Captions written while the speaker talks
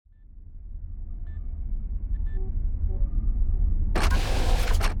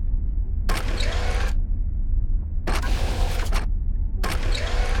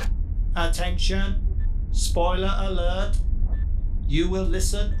Attention! Spoiler alert! You will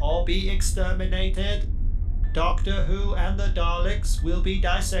listen or be exterminated. Doctor Who and the Daleks will be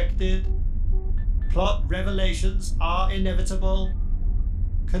dissected. Plot revelations are inevitable.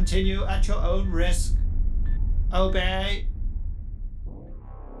 Continue at your own risk. Obey.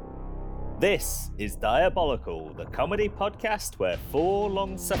 This is Diabolical, the comedy podcast where four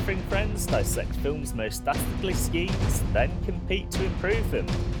long-suffering friends dissect films' most dastardly schemes, then compete to improve them.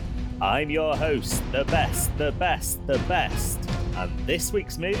 I'm your host, the best, and this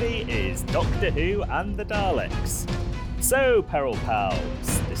week's movie is Doctor Who and the Daleks. So, Peril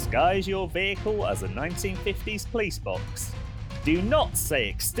Pals, disguise your vehicle as a 1950s police box. Do not say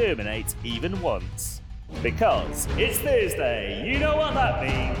exterminate even once, because it's Thursday, you know what that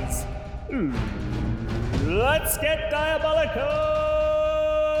means. Let's get diabolical!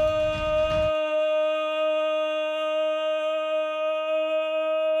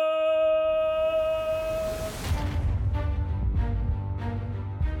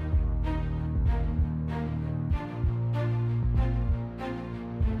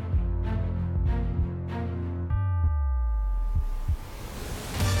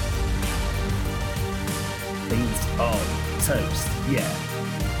 Beans on toast, yeah.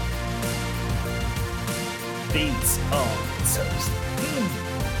 Beans on toast.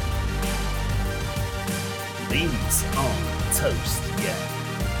 Beans on toast, yeah.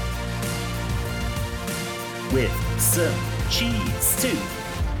 With some cheese too.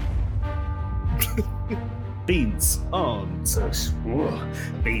 Beans on toast. Whoa.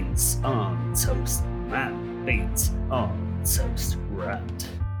 Beans on toast, man. Beans on toast, right.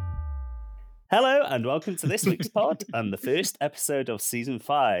 Hello and welcome to this week's pod and the first episode of Season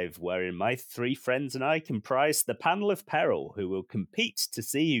 5, wherein my three friends and I comprise the panel of peril who will compete to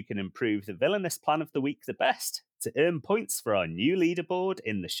see who can improve the villainous plan of the week the best to earn points for our new leaderboard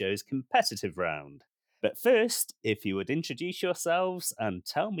in the show's competitive round. But first, if you would introduce yourselves and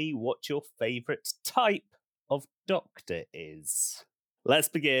tell me what your favourite type of Doctor is. Let's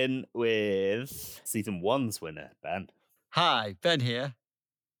begin with Season 1's winner, Ben. Hi, Ben here.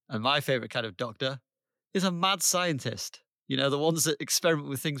 And my favourite kind of doctor is a mad scientist. You know, the ones that experiment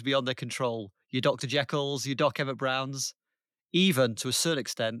with things beyond their control. Your Dr. Jekylls, your Doc Emmett Browns, even, to a certain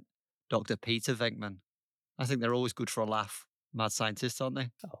extent, Dr. Peter Venkman. I think they're always good for a laugh. Mad scientists, aren't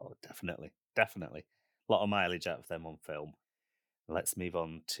they? Oh, definitely. A lot of mileage out of them on film. Let's move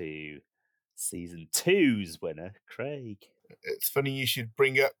on to Season 2's winner, Craig. It's funny you should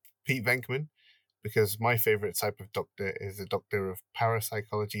bring up Pete Venkman, because my favourite type of doctor is a doctor of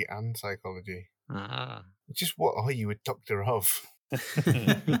parapsychology and psychology. Ah. Just what are you a doctor of?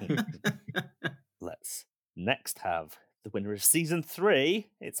 Let's next have the winner of Season 3.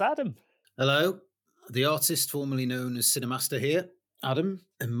 It's Adam. Hello, the artist formerly known as Cinemaster here, Adam.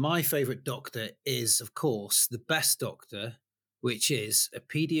 And my favourite doctor is, of course, the best doctor, which is a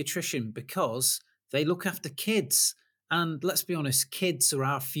paediatrician, because they look after kids. And let's be honest, kids are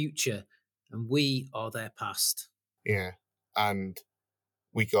our future. And we are their past. Yeah, and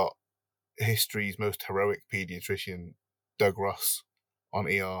we got history's most heroic paediatrician, Doug Ross, on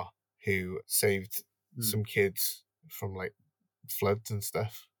ER, who saved some kids from, like, floods and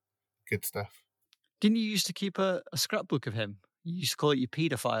stuff. Good stuff. Didn't you used to keep a scrapbook of him? You used to call it your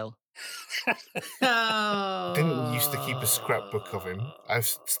paedophile. Didn't used to keep a scrapbook of him. I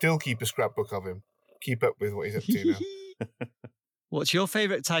still keep a scrapbook of him. Keep up with what he's up to now. What's your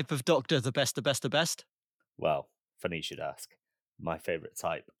favourite type of doctor, the best? Well, funny you should ask. My favourite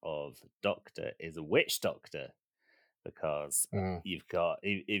type of doctor is a witch doctor, because you got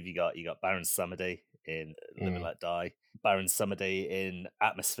Baron Samedi in Live and Let Die, Baron Samedi in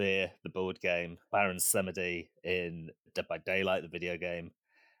Atmosphere, the board game, Baron Samedi in Dead by Daylight, the video game,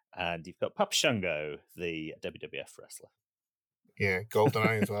 and you've got Papa Shango, the WWF wrestler. Yeah,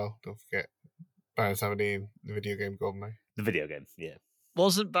 GoldenEye as well. Don't forget Baron Samedi in the video game GoldenEye. The video game, yeah.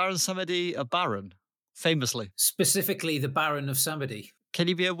 Wasn't Baron Samedi a baron? Famously. Specifically, the Baron of Samedi. Can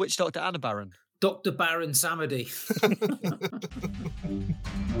you be a witch doctor and a baron? Dr. Baron Samedi.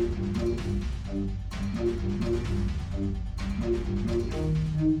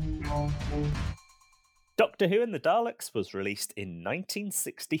 Doctor Who and the Daleks was released in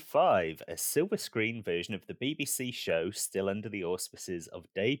 1965, a silver screen version of the BBC show still under the auspices of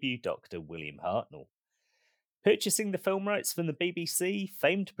debut Doctor William Hartnell. Purchasing the film rights from the BBC,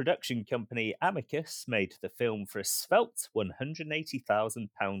 famed production company Amicus made the film for a svelte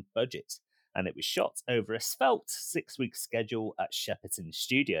 £180,000 budget, and it was shot over a svelte 6-week schedule at Shepperton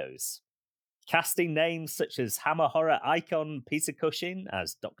Studios. Casting names such as Hammer horror icon Peter Cushing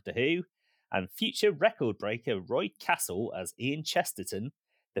as Doctor Who, and future record breaker Roy Castle as Ian Chesterton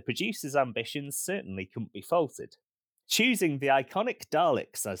The producer's ambitions certainly couldn't be faulted. Choosing the iconic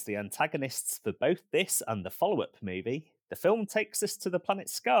Daleks as the antagonists for both this and the follow-up movie, the film takes us to the planet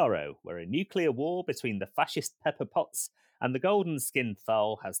Skaro, where a nuclear war between the fascist Pepper Potts and the golden-skinned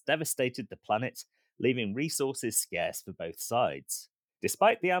Thal has devastated the planet, leaving resources scarce for both sides.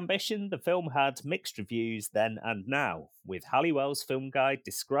 Despite the ambition, the film had mixed reviews then and now, with Halliwell's film guide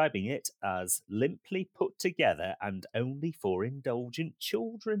describing it as limply put together and only for indulgent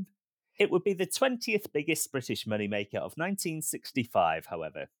children. It would be the 20th biggest British moneymaker of 1965,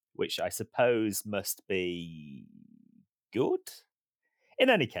 however, which I suppose must be good?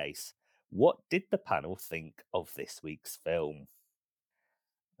 In any case, what did the panel think of this week's film?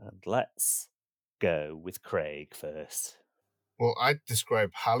 And let's go with Craig first. Well, I'd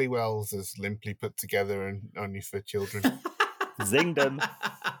describe Halliwell's as limply put together and only for children. Zinged him.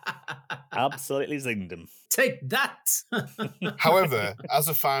 Absolutely zinged him. Take that! However, as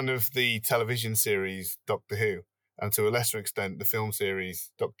a fan of the television series Doctor Who, and to a lesser extent the film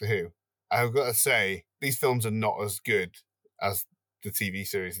series Doctor Who, I've got to say, these films are not as good as the TV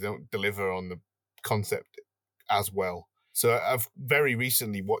series. They don't deliver on the concept as well. So I've very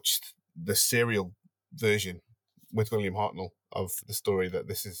recently watched the serial version with William Hartnell of the story that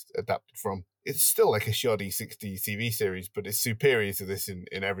this is adapted from. It's still like a shoddy 60s TV series, but it's superior to this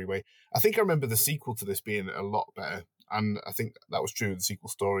in every way. I think I remember the sequel to this being a lot better, and I think that was true of the sequel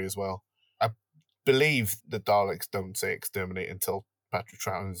story as well. I believe the Daleks don't say exterminate until Patrick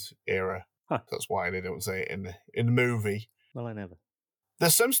Troughton's era. Huh. That's why they don't say it in the movie. Well, I never.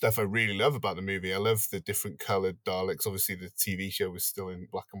 There's some stuff I really love about the movie. I love the different coloured Daleks. Obviously, the TV show was still in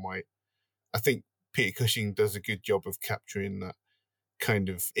black and white. I think Peter Cushing does a good job of capturing that kind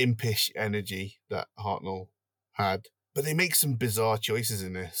of impish energy that Hartnell had. But they make some bizarre choices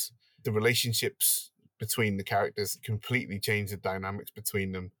in this. The relationships between the characters completely change the dynamics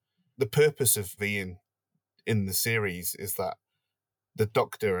between them. The purpose of Ian in the series is that the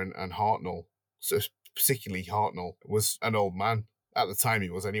Doctor and Hartnell, so particularly Hartnell, was an old man. At the time he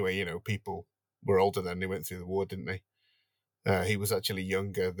was anyway, you know, people were older then. They went through the war, didn't they? He was actually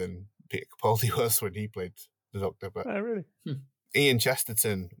younger than Peter Capaldi was when he played the Doctor. But Oh, really? Ian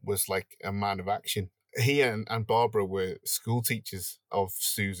Chesterton was like a man of action. He and Barbara were school teachers of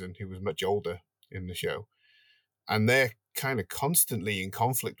Susan, who was much older in the show. And they're kind of constantly in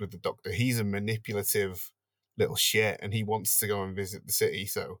conflict with the Doctor. He's a manipulative little shit and he wants to go and visit the city.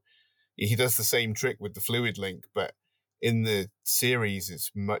 So he does the same trick with the fluid link, but in the series,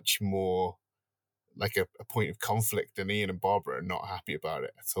 it's much more like a point of conflict, and Ian and Barbara are not happy about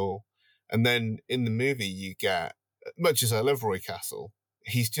it at all. And then in the movie, you get, much as I love Roy Castle,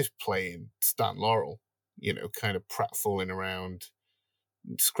 he's just playing Stan Laurel, you know, kind of pratfalling around,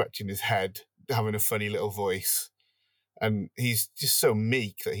 scratching his head, having a funny little voice. And he's just so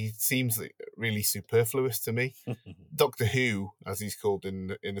meek that he seems like really superfluous to me. Doctor Who, as he's called in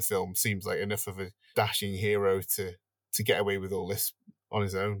the film, seems like enough of a dashing hero to get away with all this on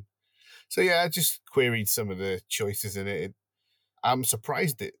his own. So yeah, I just queried some of the choices in it. I'm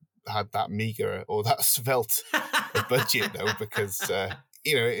surprised it had that meager or that svelte a budget though, because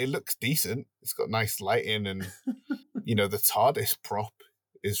you know, it looks decent. It's got nice lighting, and you know, the TARDIS prop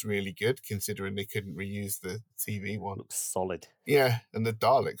is really good considering they couldn't reuse the TV one. Looks solid. Yeah, and the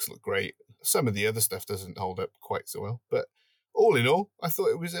Daleks look great. Some of the other stuff doesn't hold up quite so well, but all in all, I thought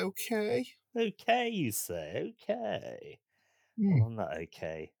it was okay. Okay, you say. Okay. Hmm. Well, I'm not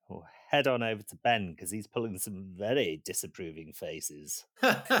okay. We'll head on over to Ben because he's pulling some very disapproving faces.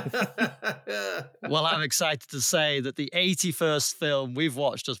 Well, I'm excited to say that the 81st film we've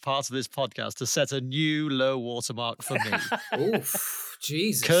watched as part of this podcast has set a new low watermark for me. Oof,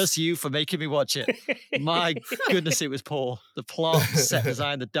 Jesus. Curse you for making me watch it. My goodness, it was poor. The plot, the set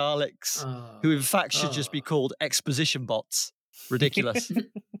design, the Daleks, who in fact should just be called exposition bots. Ridiculous.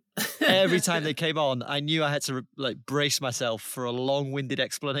 Every time they came on, I knew I had to brace myself for a long-winded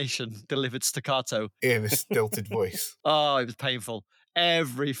explanation delivered staccato. In a stilted voice. Oh, it was painful.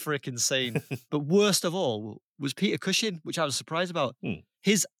 Every freaking scene. But worst of all was Peter Cushing, which I was surprised about.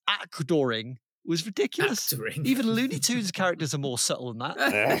 His actoring was ridiculous. Actoring? Even Looney Tunes characters are more subtle than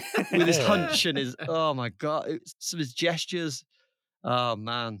that. With his hunch and his, oh my God, some of his gestures. Oh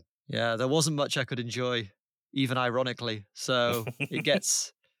man. Yeah, there wasn't much I could enjoy, even ironically. So it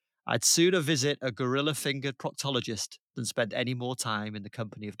gets... I'd sooner visit a gorilla-fingered proctologist than spend any more time in the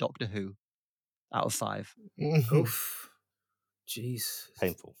company of Doctor Who. Out of 5. Oof. Jeez.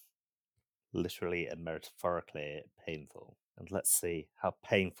 Painful. Literally and metaphorically painful. And let's see how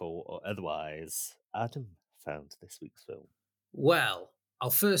painful or otherwise Adam found this week's film. Well,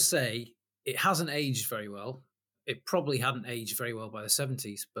 I'll first say it hasn't aged very well. it probably hadn't aged very well by the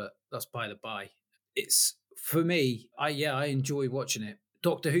 70s, but that's by the by. It's, for me, I enjoy watching it.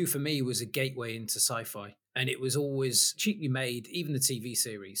 Doctor Who for me was a gateway into sci-fi, and it was always cheaply made, even the TV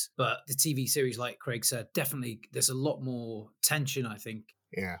series. But the TV series, like Craig said, definitely there's a lot more tension, I think.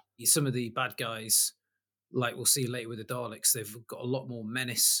 Yeah. Some of the bad guys, like we'll see later with the Daleks, they've got a lot more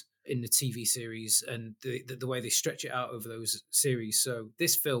menace in the TV series and the way they stretch it out over those series. So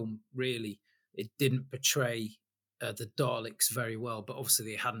this film really, it didn't portray the Daleks very well, but obviously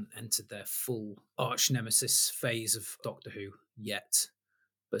they hadn't entered their full arch nemesis phase of Doctor Who yet.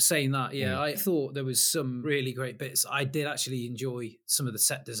 But saying that, I thought there was some really great bits. I did actually enjoy some of the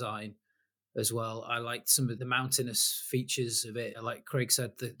set design as well. I liked some of the mountainous features of it. Like Craig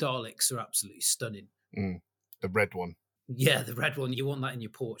said, the Daleks are absolutely stunning. The red one. Yeah, the red one. You want that in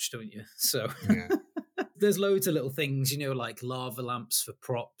your porch, don't you? So Yeah. there's loads of little things, like lava lamps for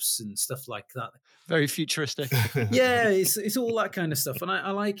props and stuff like that. Very futuristic. Yeah, it's all that kind of stuff. And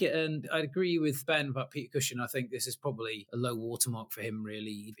I like it. And I agree with Ben about Peter Cushing. I think this is probably a low watermark for him,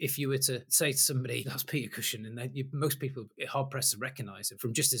 really. If you were to say to somebody, that's Peter Cushing, and most people are hard-pressed to recognise him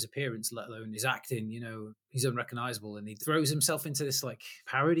from just his appearance, let alone his acting, he's unrecognisable. And he throws himself into this like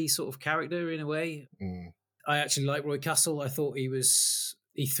parody sort of character in a way. I actually like Roy Castle. I thought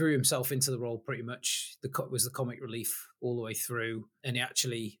he threw himself into the role pretty much. Was the comic relief all the way through, and he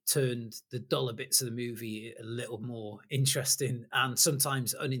actually turned the duller bits of the movie a little more interesting and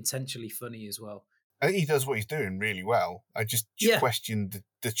sometimes unintentionally funny as well. I think he does what he's doing really well. I just questioned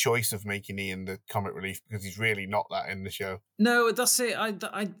the choice of making Ian the comic relief because he's really not that in the show. No, that's it.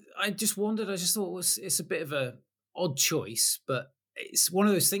 I just wondered. I just thought it's a bit of a odd choice, but it's one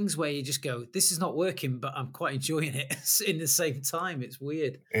of those things where you just go, this is not working, but I'm quite enjoying it in the same time. It's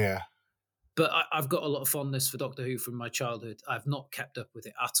weird. Yeah. But I've got a lot of fondness for Doctor Who from my childhood. I've not kept up with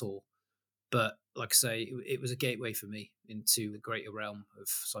it at all. But like I say, it was a gateway for me into the greater realm of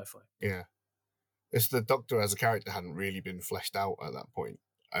sci-fi. Yeah. It's the Doctor as a character hadn't really been fleshed out at that point.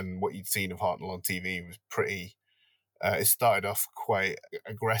 And what you'd seen of Hartnell on TV was pretty... it started off quite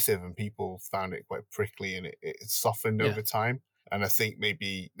aggressive and people found it quite prickly, and it softened over time. And I think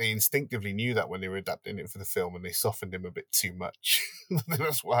maybe they instinctively knew that when they were adapting it for the film, and they softened him a bit too much.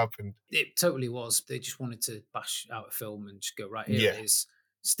 That's what happened. It totally was. They just wanted to bash out a film and just go, right, here it is.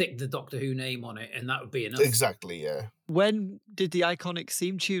 Stick the Doctor Who name on it, and that would be enough. Exactly, yeah. When did the iconic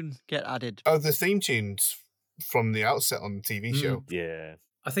theme tune get added? Oh, the theme tunes from the outset on the TV show. Yeah.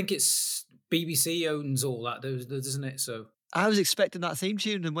 I think it's BBC owns all that, doesn't it? So I was expecting that theme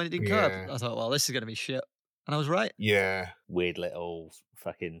tune, and when it didn't come up, I thought, well, this is going to be shit. And I was right. Yeah. Weird little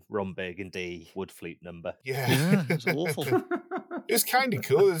fucking Ron Burgundy wood flute number. Yeah. It was awful. It was kind of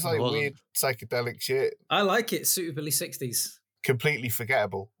cool. It was like weird psychedelic shit. I like it. Suitably 60s. Completely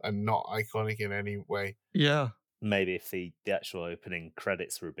forgettable and not iconic in any way. Yeah. Maybe if the actual opening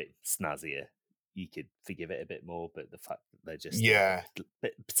credits were a bit snazzier, you could forgive it a bit more, but the fact that they're just a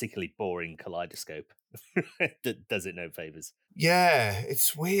particularly boring kaleidoscope does it no favours. Yeah,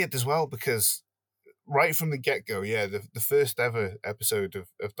 it's weird as well because right from the get-go, the first ever episode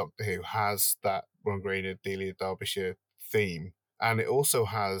of Doctor Who has that Ron Grainer, Delia Derbyshire theme, and it also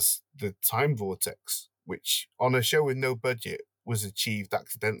has the time vortex, which on a show with no budget was achieved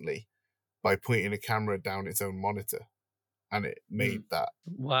accidentally by pointing a camera down its own monitor, and it made that.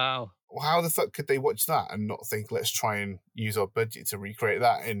 Wow. How the fuck could they watch that and not think, let's try and use our budget to recreate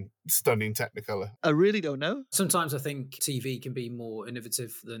that in stunning Technicolor? I really don't know. Sometimes I think TV can be more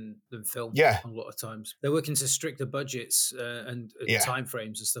innovative than film. Yeah. A lot of times. They're working to stricter budgets and time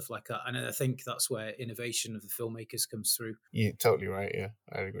frames and stuff like that. And I think that's where innovation of the filmmakers comes through. You're totally right, yeah.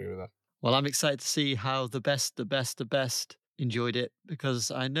 I agree with that. Well, I'm excited to see how the best enjoyed it,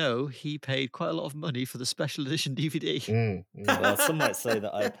 because I know he paid quite a lot of money for the special edition DVD. Well, some might say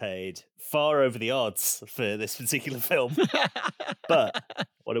that I paid far over the odds for this particular film. But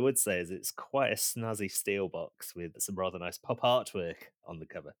what I would say is it's quite a snazzy steel box with some rather nice pop artwork on the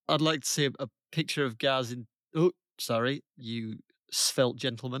cover. I'd like to see a picture of Gaz in... Oh, sorry, you svelte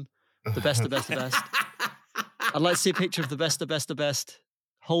gentleman. The best. I'd like to see a picture of the best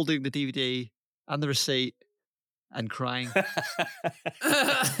holding the DVD and the receipt and crying.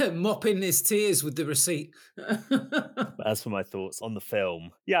 Mopping his tears with the receipt. But as for my thoughts on the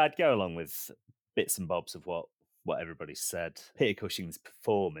film, I'd go along with bits and bobs of what everybody said. Peter Cushing's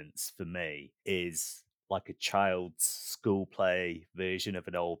performance, for me, is like a child's school play version of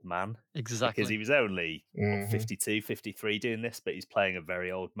an old man. Exactly. Because he was only 52, 53 doing this, but he's playing a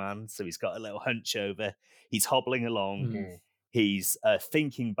very old man. So he's got a little hunch over. He's hobbling along. He's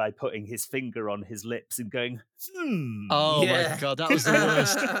thinking by putting his finger on his lips and going, Oh my God, that was the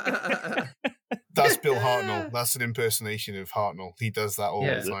worst. That's Bill Hartnell. That's an impersonation of Hartnell. He does that all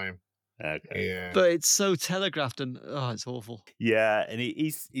Yeah. the time. Okay. Yeah. But it's so telegraphed and it's awful. Yeah, and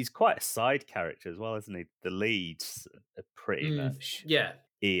he's quite a side character as well, isn't he? The leads are pretty much Yeah.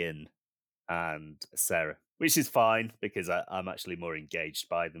 Ian and Sarah, which is fine because I'm actually more engaged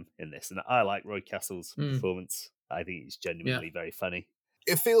by them in this. And I like Roy Castle's performance. I think he's genuinely very funny.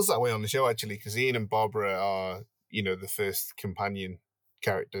 It feels that way on the show, actually, because Ian and Barbara are, the first companion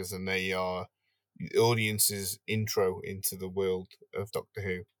characters, and they are the audience's intro into the world of Doctor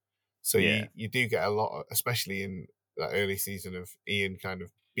Who. So Yeah. you do get a lot, especially in that early season, of Ian kind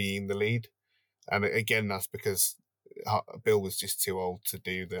of being the lead. And again, that's because Bill was just too old to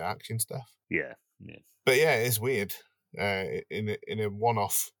do the action stuff. Yeah. But yeah, it's weird. In a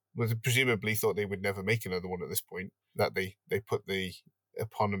one-off, presumably thought they would never make another one at this point, that they put the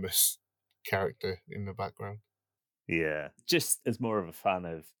eponymous character in the background. Yeah. Just as more of a fan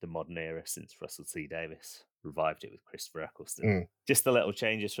of the modern era since Russell T Davies revived it with Christopher Eccleston. Just the little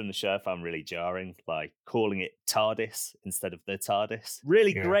changes from the show I found really jarring, like calling it TARDIS instead of the TARDIS.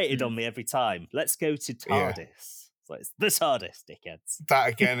 Really grated on me every time. Let's go to TARDIS. Yeah. It's like, it's the TARDIS, dickheads. That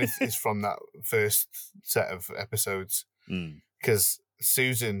again is from that first set of episodes. Because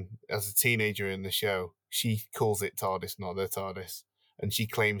Susan, as a teenager in the show, she calls it TARDIS, not the TARDIS. And she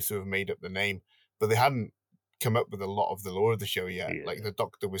claims to have made up the name. But they hadn't come up with a lot of the lore of the show yet. Yeah. Like, the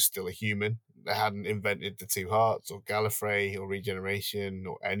Doctor was still a human. They hadn't invented the two hearts or Gallifrey or regeneration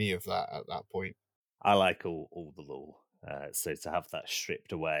or any of that at that point. I like all the lore. So to have that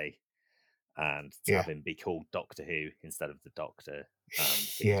stripped away and to have him be called Doctor Who instead of the Doctor,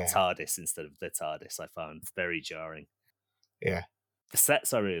 the TARDIS instead of the TARDIS, I found very jarring. Yeah. The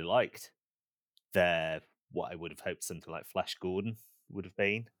sets I really liked. They're what I would have hoped something like Flash Gordon would have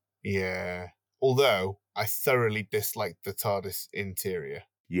been. Yeah. Although I thoroughly disliked the TARDIS interior.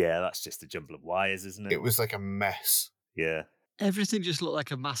 Yeah, that's just a jumble of wires, isn't it? It was like a mess. Yeah. Everything just looked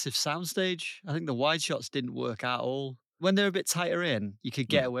like a massive soundstage. I think the wide shots didn't work at all. When they're a bit tighter in, you could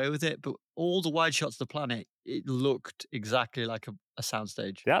get away with it, but all the wide shots of the planet, it looked exactly like a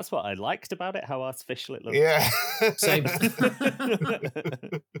soundstage. That's what I liked about it, how artificial it looked. Yeah. Same.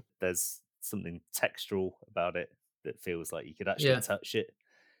 There's something textural about it that feels like you could actually touch it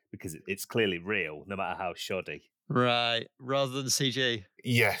because it's clearly real, no matter how shoddy. Right, rather than CG.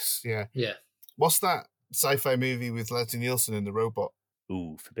 Yes, yeah. Yeah. What's that sci-fi movie with Leslie Nielsen and the robot?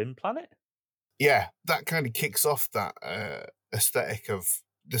 Ooh, Forbidden Planet? Yeah, that kind of kicks off that aesthetic of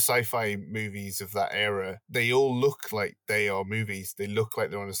the sci-fi movies of that era. They all look like they are movies. They look like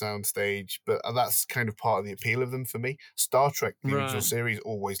they're on a soundstage, but that's kind of part of the appeal of them for me. Star Trek, the original series,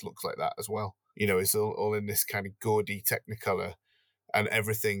 always looks like that as well. It's all in this kind of gaudy Technicolor, and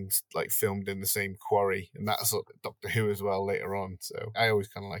everything's like filmed in the same quarry, and that's Doctor Who as well later on. So I always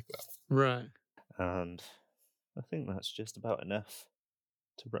kind of like that. Right. And I think that's just about enough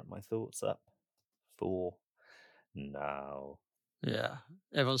to wrap my thoughts up for now. Yeah,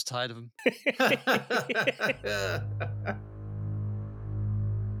 everyone's tired of them.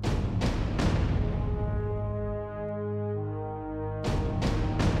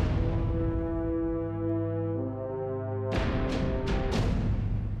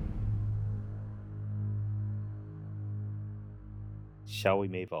 Shall we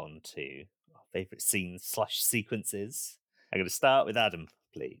move on to our favourite scenes / sequences? I'm going to start with Adam,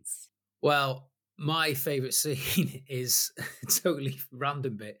 please. Well, my favourite scene is a totally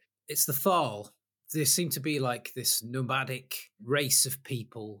random bit. It's the Thal. There seem to be like this nomadic race of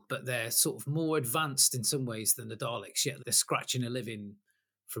people, but they're sort of more advanced in some ways than the Daleks. Yet they're scratching a living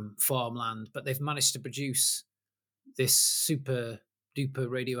from farmland, but they've managed to produce this super duper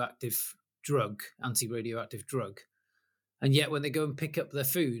radioactive drug, anti-radioactive drug. And yet when they go and pick up their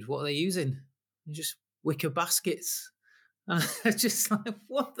food, what are they using? They're just wicker baskets. And I'm just like,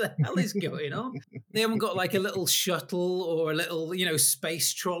 what the hell is going on? They haven't got like a little shuttle or a little,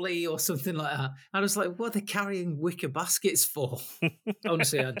 space trolley or something like that. I was like, what are they carrying wicker baskets for?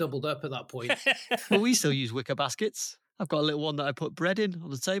 Honestly, I doubled up at that point. Well, we still use wicker baskets. I've got a little one that I put bread in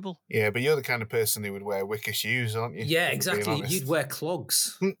on the table. Yeah, but you're the kind of person who would wear wicker shoes, aren't you? Yeah, exactly. You'd wear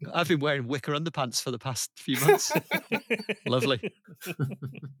clogs. I've been wearing wicker underpants for the past few months. Lovely.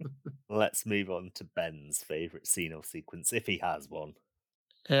 Let's move on to Ben's favourite scene or sequence, if he has one.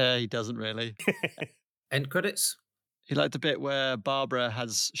 He doesn't really. End credits? He liked the bit where Barbara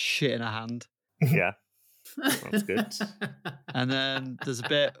has shit in her hand. Yeah. That's good. And then there's a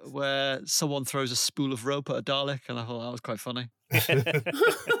bit where someone throws a spool of rope at a Dalek, and I thought that was quite funny.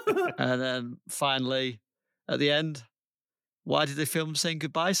 And then finally, at the end, why did they film saying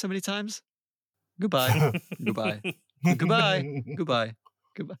goodbye so many times? Goodbye, goodbye, goodbye, goodbye,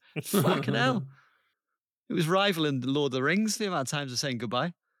 goodbye. Fucking hell. It was rivaling the Lord of the Rings, the amount of times they're saying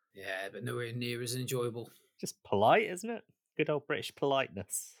goodbye. Yeah, but nowhere near as enjoyable. Just polite, isn't it? Good old British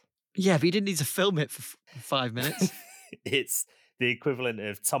politeness. Yeah, but you didn't need to film it for 5 minutes. It's the equivalent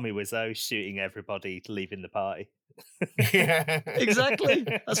of Tommy Wiseau shooting everybody leaving the party. Exactly.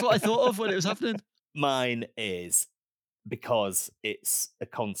 That's what I thought of when it was happening. Mine is because it's a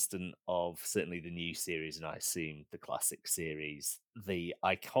constant of certainly the new series, and I assume the classic series, the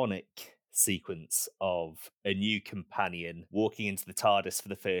iconic sequence of a new companion walking into the TARDIS for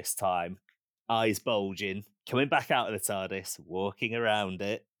the first time, eyes bulging, coming back out of the TARDIS, walking around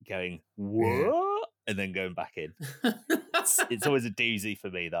it, going, what? And then going back in. It's always a doozy for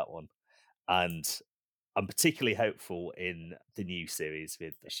me, that one. And I'm particularly hopeful in the new series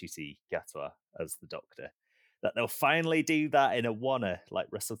with Ncuti Gatwa as the Doctor that they'll finally do that in a wanna, like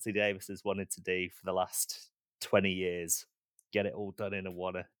Russell T Davies has wanted to do for the last 20 years. Get it all done in a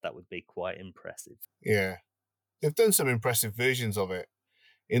wanna. That would be quite impressive. Yeah. They've done some impressive versions of it.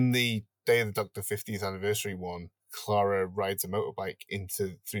 In the Day of the Doctor 50th anniversary one, Clara rides a motorbike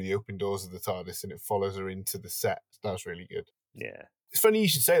through the open doors of the TARDIS and it follows her into the set. That was really good. Yeah. It's funny you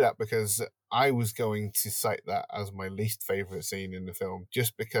should say that because I was going to cite that as my least favourite scene in the film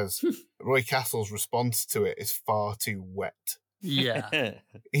just because Roy Castle's response to it is far too wet. Yeah.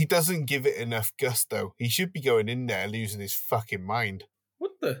 He doesn't give it enough gusto. He should be going in there losing his fucking mind.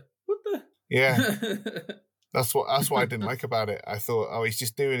 What the? Yeah. That's what I didn't like about it. I thought, oh, he's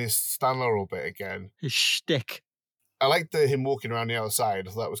just doing his Stan Laurel bit again. His shtick. I liked him walking around the outside.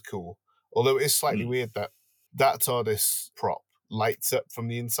 I thought that was cool. Although it is slightly weird that TARDIS prop lights up from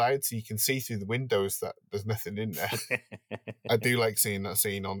the inside so you can see through the windows that there's nothing in there. I do like seeing that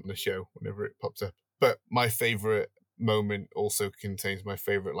scene on the show whenever it pops up. But my favourite moment also contains my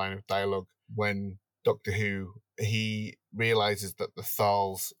favourite line of dialogue when Doctor Who, he realises that the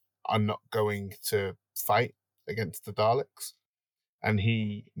Thals are not going to fight against the Daleks and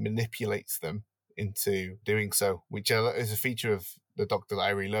he manipulates them into doing so, which is a feature of the Doctor that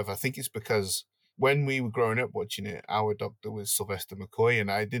I really love. I think it's because when we were growing up watching it, our Doctor was Sylvester McCoy, and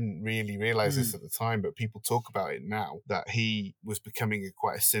I didn't really realise this at the time, but people talk about it now, that he was becoming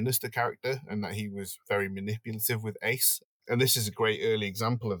quite a sinister character and that he was very manipulative with Ace. And this is a great early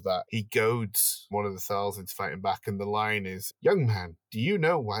example of that. He goads one of the Thals into fighting back, and the line is, "Young man, do you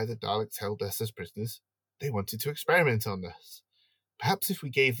know why the Daleks held us as prisoners? They wanted to experiment on us. Perhaps if we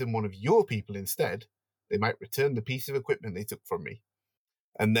gave them one of your people instead, they might return the piece of equipment they took from me."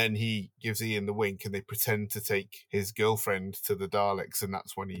 And then he gives Ian the wink and they pretend to take his girlfriend to the Daleks, and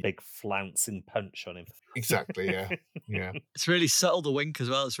that's when he... Big flouncing punch on him. Exactly, yeah. Yeah. It's really subtle, the wink as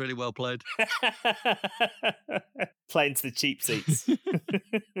well. It's really well played. Playing to the cheap seats.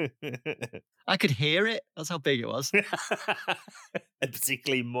 I could hear it. That's how big it was. A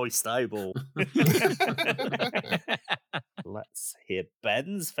particularly moist eyeball. Let's hear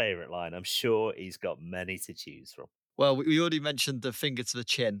Ben's favourite line. I'm sure he's got many to choose from. Well, we already mentioned the finger to the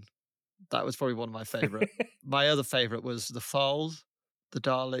chin. That was probably one of my favourite. My other favourite was the Thals. The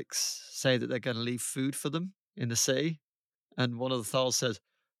Daleks say that they're going to leave food for them in the sea. And one of the Thals says,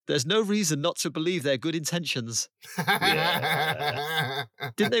 "There's no reason not to believe their good intentions." Yeah.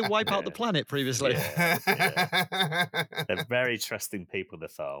 Didn't they wipe out the planet previously? Yeah. They're very trusting people, the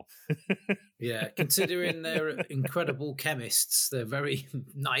Thal. Yeah, considering they're incredible chemists, they're very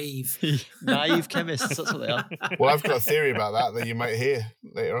naive. Naive chemists, that's what they are. Well, I've got a theory about that you might hear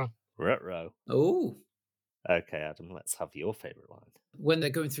later on. Ruh-roh. Oh. Okay, Adam, let's have your favourite line. When they're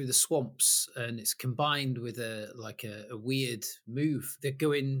going through the swamps and it's combined with a weird move, they're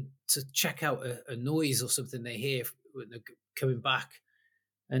going to check out a noise or something they hear when they're coming back.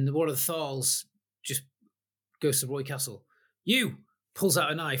 And one of the Thals just goes to Roy Castle. "You!" Pulls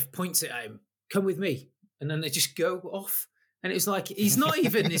out a knife, points it at him. "Come with me." And then they just go off. And it's like, he's not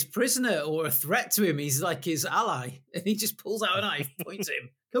even his prisoner or a threat to him. He's like his ally. And he just pulls out a knife, points at him.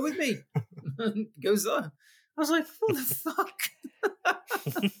 "Come with me." And goes on. I was like, what the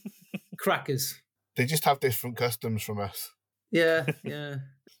fuck? Crackers. They just have different customs from us. Yeah.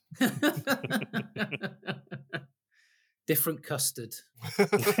 Different custard.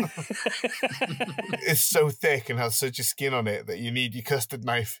 It's so thick and has such a skin on it that you need your custard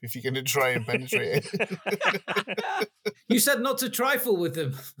knife if you're going to try and penetrate it. You said not to trifle with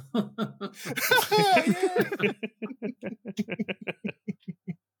them.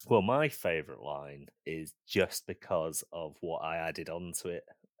 Well, my favourite line is just because of what I added onto it,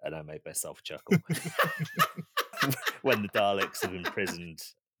 and I made myself chuckle. When the Daleks have imprisoned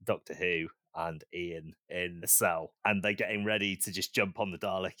Doctor Who, and Ian in the cell, and they're getting ready to just jump on the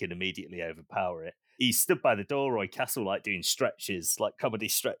Dalek and immediately overpower it. He's stood by the door, Roy Castle, like doing stretches, like comedy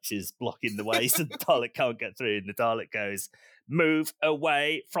stretches, blocking the way so the Dalek can't get through. And the Dalek goes, "Move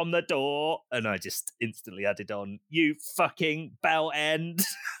away from the door." And I just instantly added on, "You fucking bell end."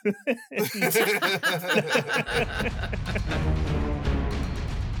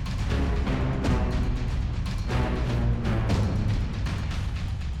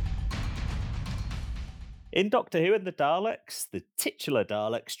 In Doctor Who and the Daleks, the titular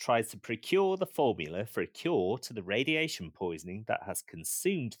Daleks tries to procure the formula for a cure to the radiation poisoning that has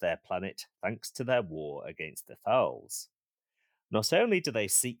consumed their planet thanks to their war against the Thals. Not only do they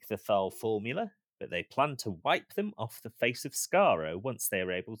seek the Thal formula, but they plan to wipe them off the face of Skaro once they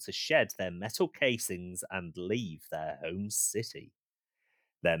are able to shed their metal casings and leave their home city.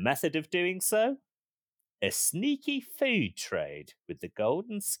 Their method of doing so? A sneaky food trade with the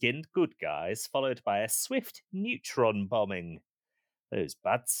golden-skinned good guys, followed by a swift neutron bombing. Those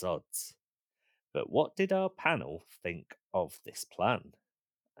bad sods. But what did our panel think of this plan?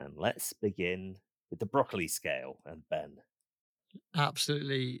 And let's begin with the broccoli scale and Ben.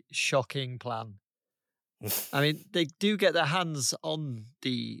 Absolutely shocking plan. I mean, they do get their hands on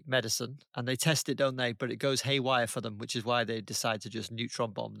the medicine and they test it, don't they? But it goes haywire for them, which is why they decide to just neutron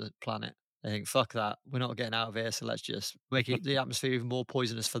bomb the planet. They think, fuck that, we're not getting out of here, so let's just make the atmosphere even more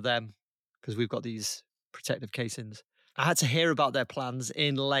poisonous for them because we've got these protective casings. I had to hear about their plans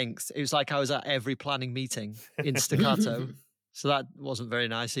in length. It was like I was at every planning meeting in staccato. So that wasn't very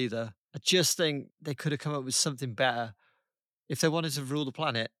nice either. I just think they could have come up with something better. If they wanted to rule the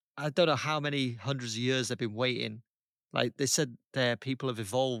planet, I don't know how many hundreds of years they've been waiting. Like they said, their people have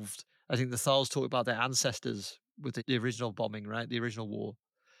evolved. I think the Thals talk about their ancestors with the original bombing, right? The original war.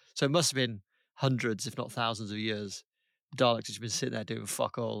 So it must have been hundreds, if not thousands of years. The Daleks have just been sitting there doing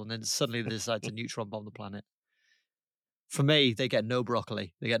fuck all, and then suddenly they decide to neutron bomb the planet. For me, they get no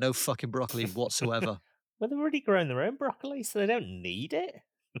broccoli. They get no fucking broccoli whatsoever. Well, they've already grown their own broccoli, so they don't need it.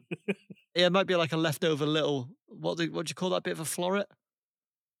 Yeah, it might be like a leftover little, what do you call that bit of a floret?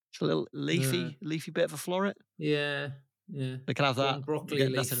 It's a little leafy bit of a floret. Yeah. They can have that. One broccoli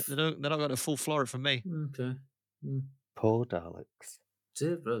leaf. They're not got a full floret from me. Okay. Poor Daleks.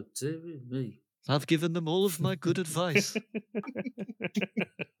 Zero, me. I've given them all of my good advice.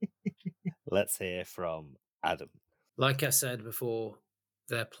 Let's hear from Adam. Like I said before,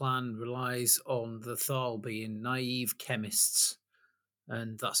 their plan relies on the Thal being naive chemists,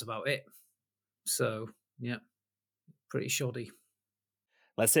 and that's about it. So, yeah, pretty shoddy.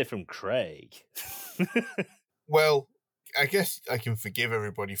 Let's hear from Craig. Well, I guess I can forgive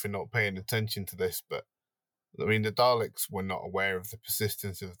everybody for not paying attention to this, but I mean, the Daleks were not aware of the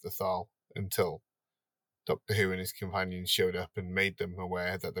persistence of the Thal until Doctor Who and his companions showed up and made them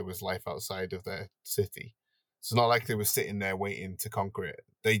aware that there was life outside of their city. It's not like they were sitting there waiting to conquer it.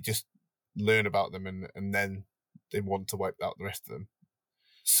 They just learn about them and then they want to wipe out the rest of them.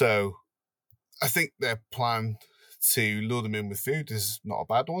 So I think their plan to lure them in with food is not a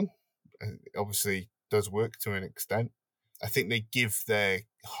bad one. It obviously does work to an extent. I think they give their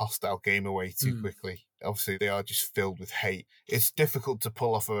hostile game away too quickly. Obviously, they are just filled with hate. It's difficult to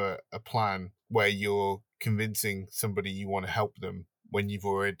pull off a plan where you're convincing somebody you want to help them when you've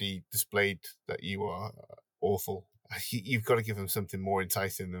already displayed that you are awful. You've got to give them something more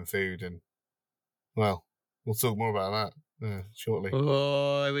enticing than food. And, well, we'll talk more about that shortly.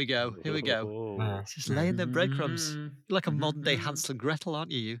 Oh, here we go. It's just laying them breadcrumbs. You're like a modern day Hansel and Gretel,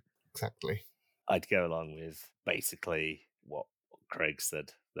 aren't you? Exactly. I'd go along with basically what Craig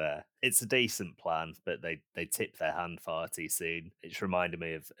said there. It's a decent plan, but they tip their hand far too soon. It's reminded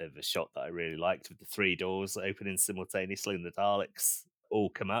me of a shot that I really liked with the three doors opening simultaneously and the Daleks all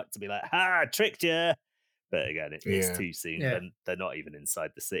come out to be like, "Ha, tricked you!" But again, it's too soon. Yeah. They're not even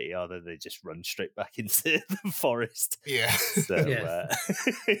inside the city, are they? They just run straight back into the forest. Yeah. So,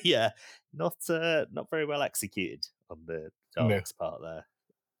 not very well executed on the Daleks' part there.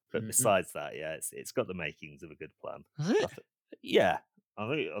 But besides that, it's got the makings of a good plan. Is it?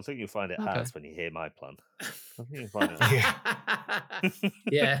 I think you'll find it has when you hear my plan. I think you'll find it.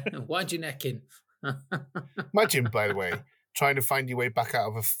 Yeah, why'd you neck in? Imagine, by the way, trying to find your way back out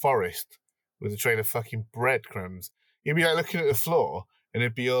of a forest with a trail of fucking breadcrumbs. You'd be like looking at the floor and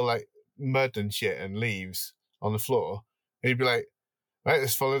it'd be all like mud and shit and leaves on the floor. And you'd be like, right,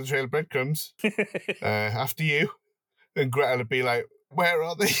 let's follow the trail of breadcrumbs. After you. And Gretel would be like, where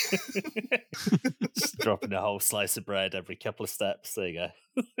are they? Just dropping a whole slice of bread every couple of steps. There you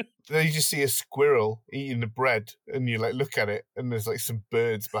go. Then you just see a squirrel eating the bread and you like look at it and there's like some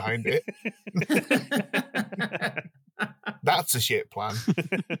birds behind it. That's a shit plan.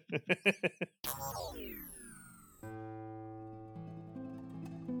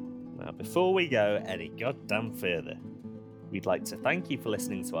 Now, before we go any goddamn further, we'd like to thank you for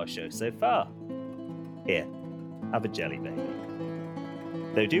listening to our show so far. Here, have a jelly baby.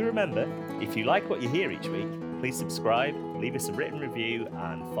 Though do remember, if you like what you hear each week, please subscribe, leave us a written review,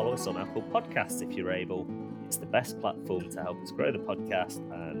 and follow us on Apple Podcasts if you're able. It's the best platform to help us grow the podcast,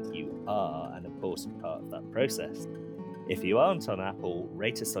 and you are an important part of that process. If you aren't on Apple,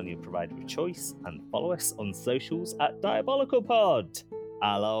 rate us on your provider of choice, and follow us on socials at DiabolicalPod.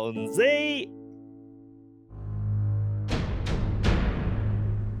 Allons-y!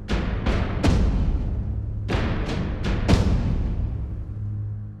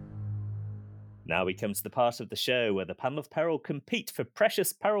 Now we come to the part of the show where the panel of peril compete for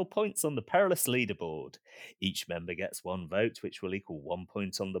precious peril points on the perilous leaderboard. Each member gets 1 vote, which will equal 1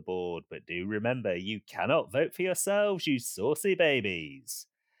 point on the board. But do remember, you cannot vote for yourselves, you saucy babies.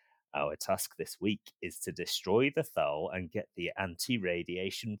 Our task this week is to destroy the Thal and get the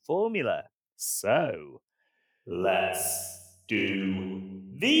anti-radiation formula. So, let's do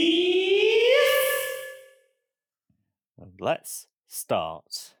these! And let's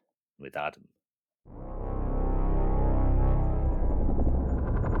start with Adam.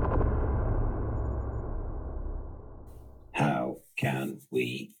 How can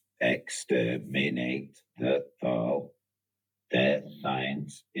we exterminate the Thal? Their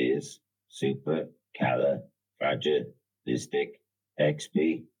science is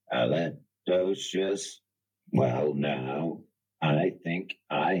supercalifragilisticexpialidocious. Well, now, I think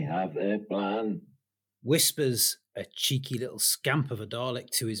I have a plan. Whispers a cheeky little scamp of a Dalek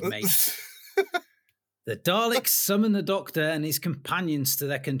to his mate. The Daleks summon the Doctor and his companions to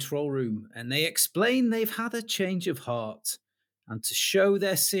their control room, and they explain they've had a change of heart. And to show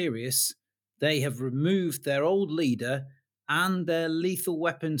they're serious, they have removed their old leader and their lethal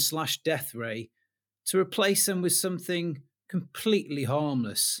weapon / death ray to replace them with something completely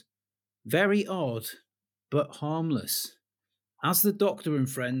harmless. Very odd, but harmless. As the Doctor and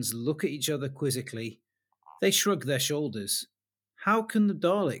friends look at each other quizzically, they shrug their shoulders. How can the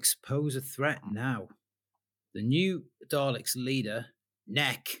Daleks pose a threat now? The new Daleks leader,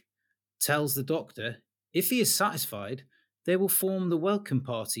 Neck, tells the Doctor if he is satisfied, they will form the welcome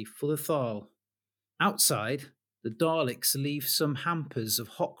party for the Thal. Outside, the Daleks leave some hampers of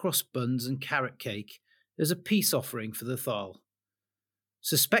hot cross buns and carrot cake as a peace offering for the Thal.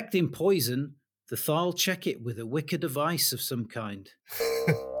 Suspecting poison, the Thal check it with a wicker device of some kind.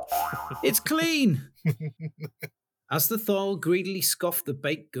 It's clean! As the Thal greedily scoff the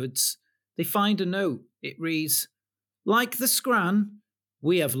baked goods, they find a note. It reads, "Like the Scran,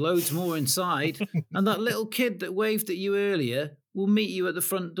 we have loads more inside, and that little kid that waved at you earlier will meet you at the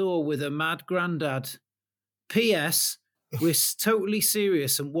front door with her mad granddad. P.S. We're totally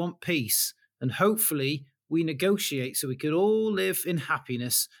serious and want peace, and hopefully we negotiate so we could all live in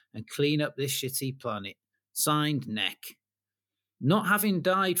happiness and clean up this shitty planet. Signed, Neck." Not having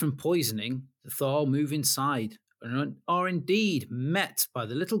died from poisoning, the Thal move inside and are indeed met by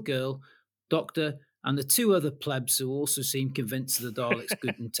the little girl, Doctor, and the 2 other plebs who also seem convinced of the Daleks'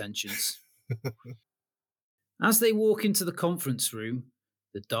 good intentions. As they walk into the conference room,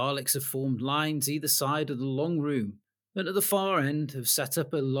 the Daleks have formed lines either side of the long room, and at the far end have set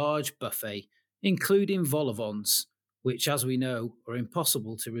up a large buffet, including vol-au-vents, which, as we know, are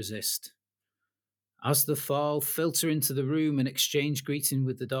impossible to resist. As the Thal filter into the room and exchange greeting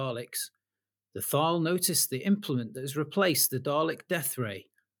with the Daleks, the Thal notice the implement that has replaced the Dalek death ray,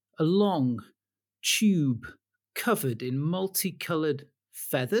 a long tube covered in multicoloured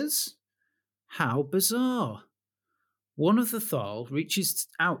feathers? How bizarre! One of the Thal reaches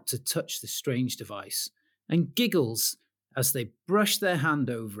out to touch the strange device and giggles as they brush their hand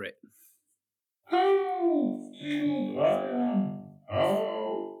over it. How cute I am!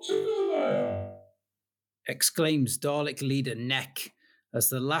 How tickled I am! Exclaims Dalek leader Neck as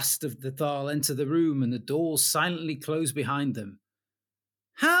the last of the Thal enter the room and the doors silently close behind them.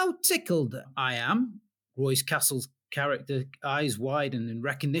 How tickled I am! Royce Castle's character eyes widen in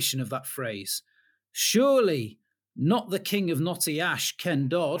recognition of that phrase. Surely not the King of Knotty Ash, Ken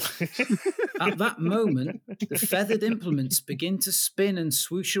Dodd. At that moment, the feathered implements begin to spin and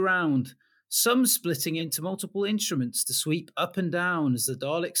swoosh around, some splitting into multiple instruments to sweep up and down as the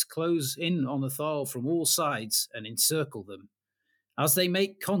Daleks close in on the Thal from all sides and encircle them. As they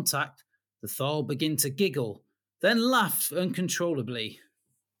make contact, the Thal begin to giggle, then laugh uncontrollably.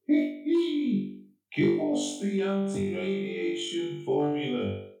 Give us the anti-radiation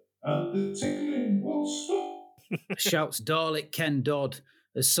formula, and the tickling will stop. Shouts Dalek Ken Dodd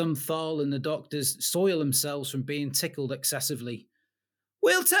as some Tharl and the doctors soil themselves from being tickled excessively.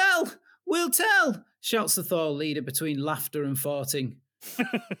 We'll tell! We'll tell! Shouts the Tharl leader between laughter and farting.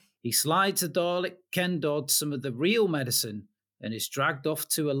 He slides a Dalek Ken Dodd some of the real medicine and is dragged off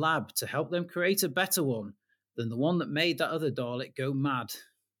to a lab to help them create a better one than the one that made that other Dalek go mad.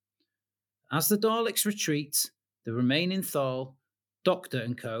 As the Daleks retreat, the remaining Tharl, Doctor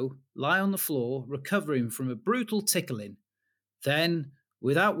and co. lie on the floor recovering from a brutal tickling. Then,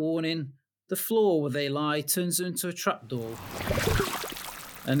 without warning, the floor where they lie turns into a trapdoor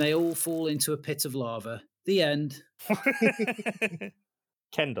and they all fall into a pit of lava. The end.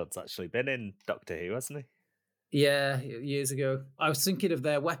 Ken Dodd's actually been in Doctor Who, hasn't he? Yeah, years ago. I was thinking of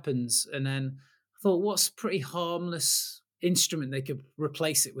their weapons and then I thought, what's a pretty harmless instrument they could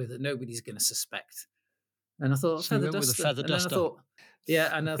replace it with that nobody's going to suspect? And I thought, So you feather went with a duster. feather And then I duster. thought,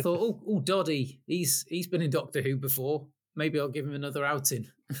 yeah, and I thought, oh, Doddy, he's been in Doctor Who before. Maybe I'll give him another outing.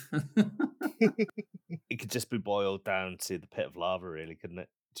 It could just be boiled down to the pit of lava, really, couldn't it?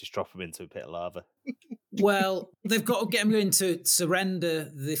 Just drop him into a pit of lava. Well, they've got to get him in to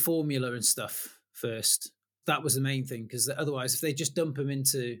surrender the formula and stuff first. That was the main thing, because otherwise, if they just dump him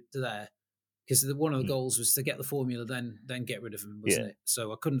into there, because one of the goals was to get the formula, then get rid of him, wasn't it?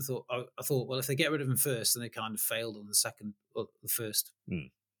 So I thought, well, if they get rid of him first, then they kind of failed on the first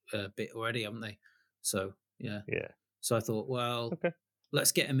bit already, haven't they? So yeah. So I thought, well,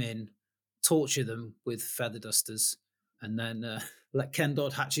 let's get him in, torture them with feather dusters, and then let Ken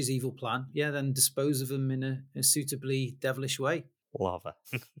Dodd hatch his evil plan. Yeah, then dispose of them in a suitably devilish way. Lava.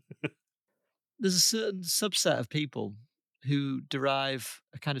 There's a certain subset of people who derive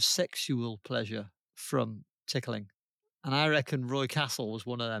a kind of sexual pleasure from tickling. And I reckon Roy Castle was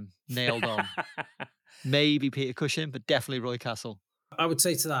one of them, nailed on. Maybe Peter Cushing, but definitely Roy Castle. I would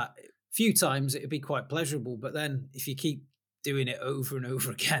say to that, a few times it'd be quite pleasurable, but then if you keep doing it over and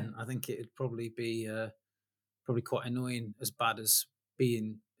over again, I think it'd probably be quite annoying, as bad as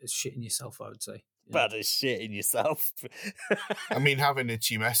shitting yourself, I would say. Yeah. Bad as shitting yourself. I mean, having a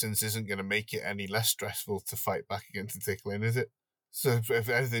tumescence isn't going to make it any less stressful to fight back against the tickling, is it? So if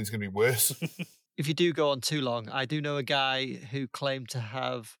anything's going to be worse. If you do go on too long, I do know a guy who claimed to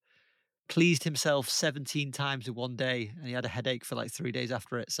have pleased himself 17 times in one day, and he had a headache for like 3 days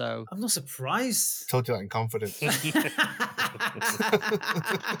after it. So I'm not surprised. Told you that in confidence.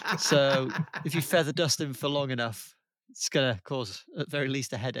 So if you feather dust him for long enough, it's going to cause at very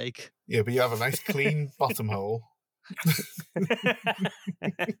least a headache. Yeah, but you have a nice clean bottom hole.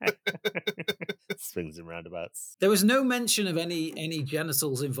 Swings and roundabouts. There was no mention of any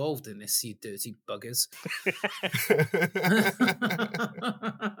genitals involved in this, you dirty buggers.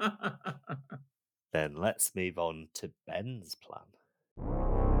 Then let's move on to Ben's plan.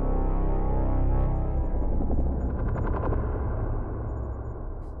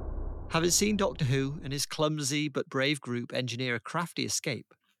 Having seen Doctor Who and his clumsy but brave group engineer a crafty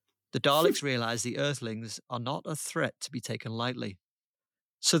escape, the Daleks realise the Earthlings are not a threat to be taken lightly.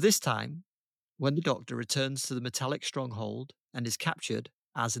 So this time, when the Doctor returns to the metallic stronghold and is captured,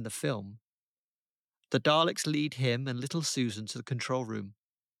 as in the film, the Daleks lead him and little Susan to the control room.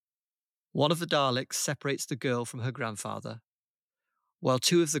 One of the Daleks separates the girl from her grandfather, while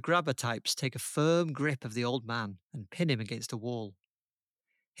two of the grabber types take a firm grip of the old man and pin him against a wall.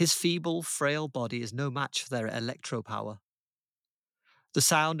 His feeble, frail body is no match for their electro power. The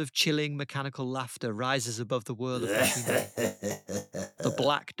sound of chilling mechanical laughter rises above the whirl of machinery. The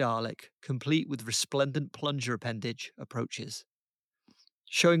black Dalek, complete with resplendent plunger appendage, approaches.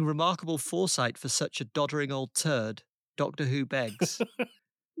 Showing remarkable foresight for such a doddering old turd, Doctor Who begs,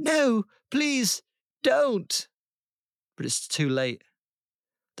 "No, please, don't!" But it's too late.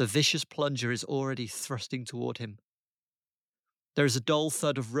 The vicious plunger is already thrusting toward him. There is a dull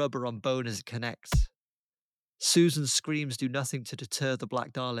thud of rubber on bone as it connects. Susan's screams do nothing to deter the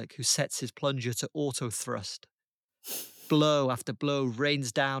Black Dalek, who sets his plunger to auto-thrust. Blow after blow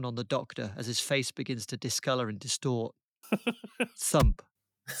rains down on the Doctor as his face begins to discolour and distort. Thump,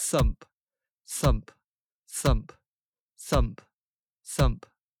 thump, thump, thump, thump, thump,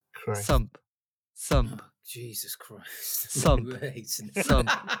 Christ. thump, thump, Jesus Christ. Thump. Wait. thump,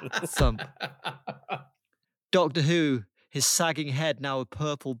 thump. Doctor Who, his sagging head now a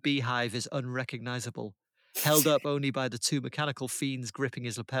purple beehive, is unrecognisable, held up only by the two mechanical fiends gripping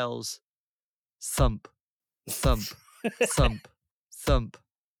his lapels. Thump, thump, thump, thump,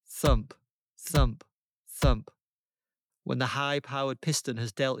 thump, thump, thump. When the high-powered piston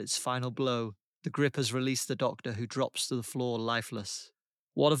has dealt its final blow, the grip has released the Doctor, who drops to the floor lifeless.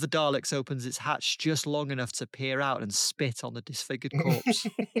 One of the Daleks opens its hatch just long enough to peer out and spit on the disfigured corpse.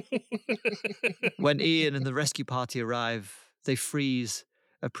 When Ian and the rescue party arrive, they freeze,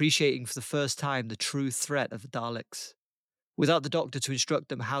 appreciating for the first time the true threat of the Daleks. Without the Doctor to instruct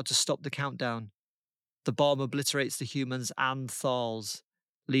them how to stop the countdown, the bomb obliterates the humans and Thals,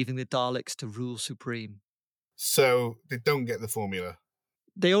 leaving the Daleks to rule supreme. So they don't get the formula.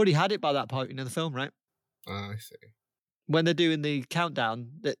 They already had it by that point in the film, right? I see. When they're doing the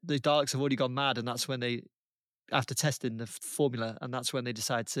countdown, the Daleks have already gone mad, and that's when they, after testing the formula, and that's when they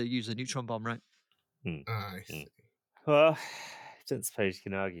decide to use a neutron bomb, right? I see. Well, I don't suppose you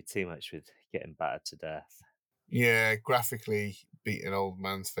can argue too much with getting battered to death. Yeah, graphically beat an old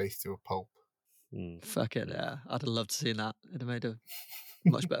man's face to a pulp. Fuck it, yeah. I'd have loved to see that. It'd have made a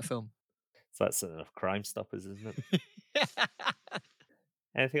much better film. So that's enough Crime Stoppers, isn't it?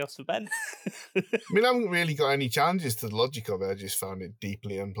 Anything else for Ben? I mean, I haven't really got any challenges to the logic of it. I just found it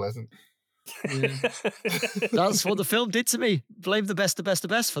deeply unpleasant. Yeah. That's what the film did to me. Blame the best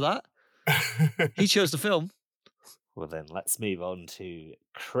for that. He chose the film. Well, then let's move on to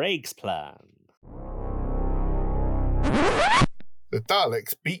Craig's plan. The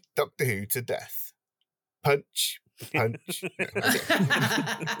Daleks beat Doctor Who to death. Punch, punch.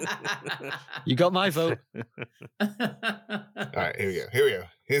 You got my vote. All right, here we go.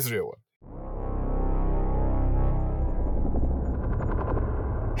 Here's the real one.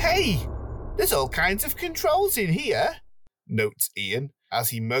 Hey, there's all kinds of controls in here, notes Ian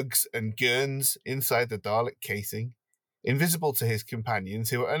as he mugs and gurns inside the Dalek casing, invisible to his companions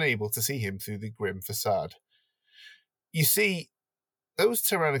who are unable to see him through the grim facade. You see, those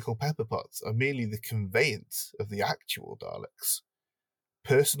tyrannical pepper pots are merely the conveyance of the actual Daleks,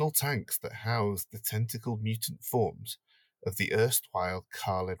 personal tanks that house the tentacled mutant forms of the erstwhile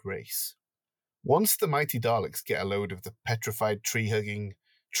Khaled race. Once the mighty Daleks get a load of the petrified tree-hugging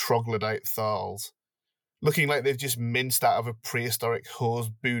troglodyte Thals, looking like they've just minced out of a prehistoric whore's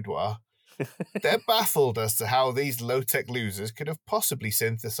boudoir, they're baffled as to how these low-tech losers could have possibly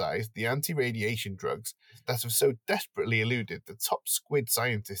synthesized the anti-radiation drugs that have so desperately eluded the top squid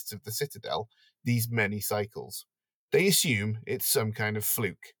scientists of the Citadel these many cycles. They assume it's some kind of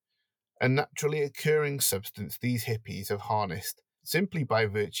fluke, a naturally occurring substance these hippies have harnessed simply by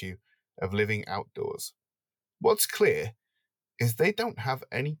virtue of living outdoors. What's clear is they don't have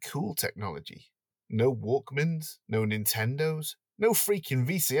any cool technology. No Walkmans, no Nintendos, no freaking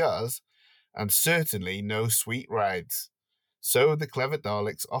VCRs, and certainly no sweet rides. So the clever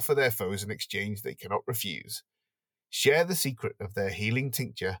Daleks offer their foes an exchange they cannot refuse. Share the secret of their healing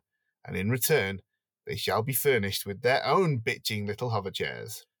tincture, and in return, they shall be furnished with their own bitching little hover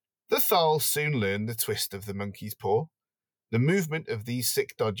chairs. The Thals soon learn the twist of the monkey's paw. The movement of these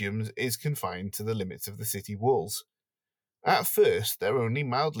sick dodgems is confined to the limits of the city walls. At first, they're only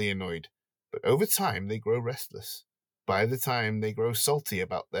mildly annoyed, but over time they grow restless. By the time they grow salty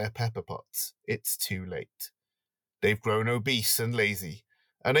about their pepper pots, it's too late. They've grown obese and lazy,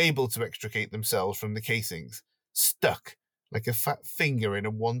 unable to extricate themselves from the casings, stuck like a fat finger in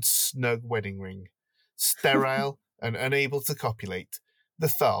a once snug wedding ring. Sterile and unable to copulate, the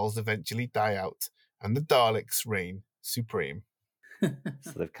Thals eventually die out, and the Daleks reign supreme.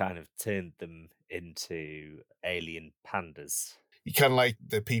 So they've kind of turned them into alien pandas. You kind of like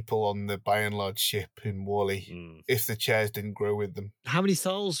the people on the By and Large ship in Wall-E, if the chairs didn't grow with them. How many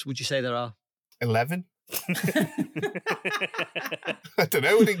Thals would you say there are? 11? I don't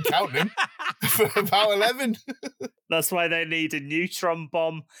know, we didn't count them. About 11. That's why they need a neutron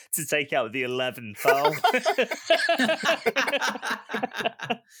bomb to take out the 11th Thal.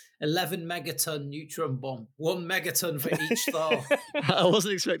 11 megaton neutron bomb. 1 megaton for each Thal. I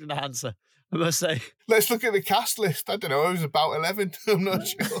wasn't expecting that answer, I must say. Let's look at the cast list. I don't know, it was about 11. I'm not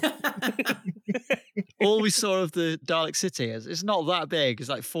sure. All we saw of the Dalek City is it's not that big. It's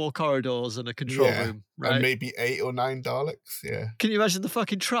like 4 corridors and a control room, right? And maybe 8 or 9 Daleks, yeah. Can you imagine the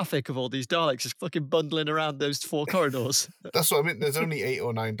fucking traffic of all these Daleks just fucking bundling around those 4 corridors? That's what I mean. There's only 8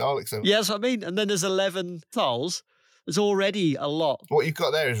 or 9 Daleks. Yeah, that's what I mean. And then there's 11 Thals. There's already a lot. What you've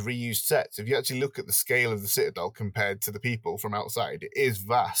got there is reused sets. If you actually look at the scale of the Citadel compared to the people from outside, it is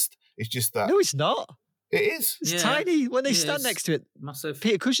vast. It's just that... No, it's not. It is. It's tiny. When they stand next to it, massive.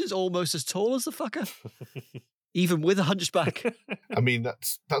 Peter Cushing's almost as tall as the fucker. Even with a hunchback. I mean,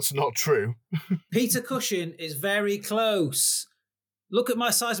 that's not true. Peter Cushing is very close. Look at my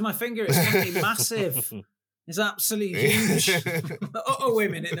size of my finger. It's fucking massive. It's absolutely huge. Oh, wait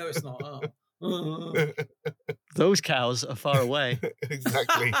a minute. No, it's not. Oh. Those cows are far away.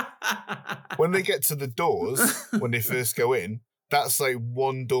 Exactly. When they get to the doors, when they first go in, that's like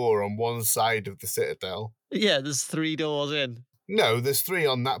one door on one side of the Citadel. Yeah, there's 3 doors in. No, there's 3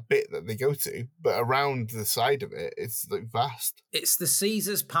 on that bit that they go to, but around the side of it, it's like vast. It's the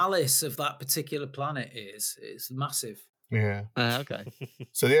Caesar's palace of that particular planet. It's massive. Yeah. Okay.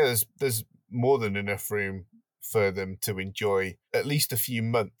 So yeah, there's more than enough room for them to enjoy at least a few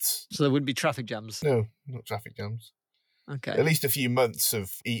months. So there wouldn't be traffic jams? No, not traffic jams. Okay. At least a few months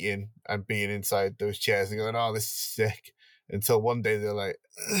of eating and being inside those chairs and going, oh, this is sick. Until one day they're like,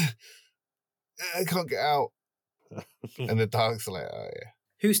 I can't get out. And the Daleks are like, oh, yeah.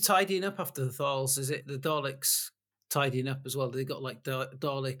 Who's tidying up after the Thals? Is it the Daleks tidying up as well? They got like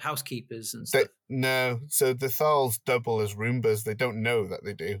Dalek housekeepers and stuff. No, so the Thals double as Roombas. They don't know that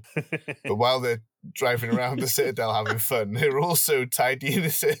they do. But while they're driving around the Citadel having fun, they're also tidying the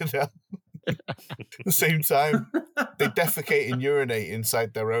Citadel. At the same time, they defecate and urinate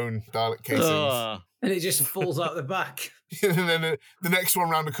inside their own Dalek casings. Oh. And it just falls out the back. And then the next one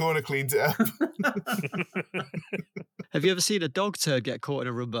round the corner cleans it up. Have you ever seen a dog turd get caught in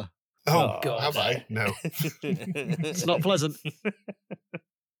a Roomba? Oh, God. have I? No. It's not pleasant.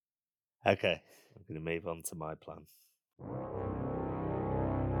 Okay, I'm going to move on to my plan.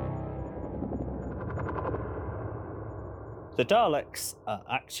 The Daleks are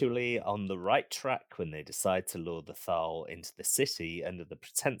actually on the right track when they decide to lure the Thal into the city under the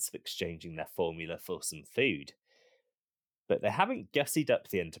pretense of exchanging their formula for some food. But they haven't gussied up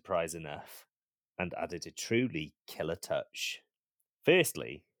the Enterprise enough and added a truly killer touch.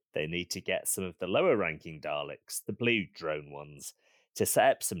 Firstly, they need to get some of the lower-ranking Daleks, the blue drone ones, to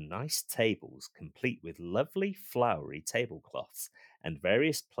set up some nice tables complete with lovely flowery tablecloths and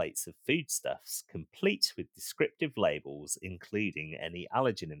various plates of foodstuffs complete with descriptive labels including any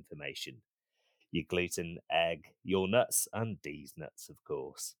allergen information. Your gluten, egg, your nuts, and D's nuts, of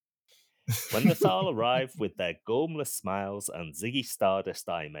course. When the Thal arrive with their gormless smiles and Ziggy Stardust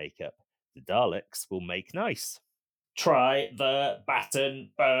eye makeup, the Daleks will make nice. Try the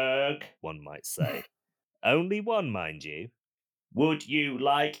Battenberg, one might say. Only one, mind you. Would you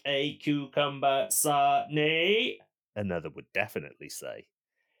like a cucumber sarnie? Another would definitely say.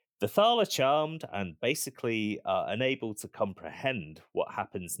 The Thal are charmed and basically are unable to comprehend what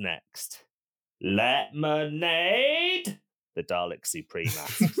happens next. Lemonade? The Dalek Supreme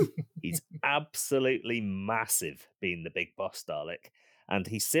asks. He's absolutely massive, being the big boss Dalek, and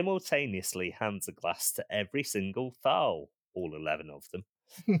he simultaneously hands a glass to every single Thal, all 11 of them.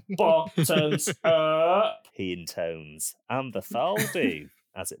 Bottoms up, he intones, and the Thal do,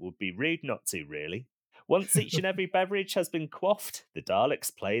 as it would be rude not to, really. Once each and every beverage has been quaffed, the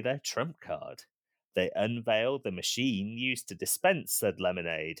Daleks play their trump card. They unveil the machine used to dispense said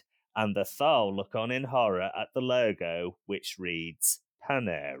lemonade, and the Thal look on in horror at the logo, which reads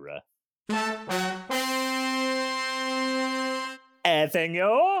Panera. Anything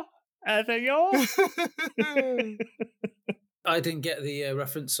more? Anything more? I didn't get the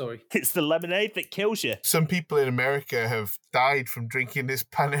reference, sorry. It's the lemonade that kills you. Some people in America have died from drinking this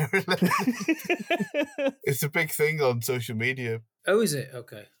Panera lemonade. It's a big thing on social media. Oh, is it?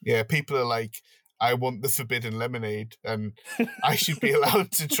 Okay. Yeah, people are like, I want the forbidden lemonade, and I should be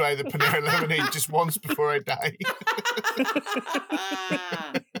allowed to try the Panera lemonade just once before I die.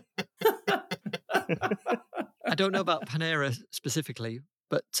 I don't know about Panera specifically,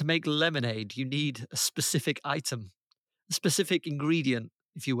 but to make lemonade, you need a specific item, a specific ingredient,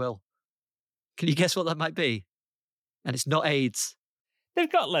 if you will. Can you guess what that might be? And it's not AIDS.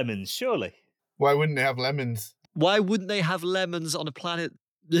 They've got lemons, surely. Why wouldn't they have lemons? Why wouldn't they have lemons on a planet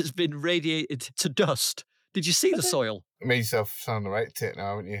that's been radiated to dust? Did you see the soil? You made yourself sound the right tit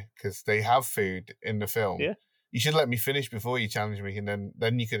now, haven't you? Because they have food in the film. Yeah. You should let me finish before you challenge me, and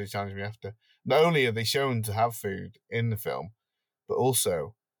then you could have challenged me after. Not only are they shown to have food in the film, but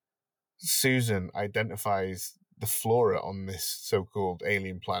also Susan identifies the flora on this so-called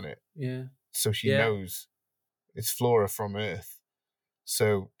alien planet. Yeah. So she knows it's flora from Earth.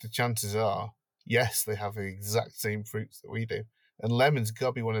 So the chances are, yes, they have the exact same fruits that we do. And lemons got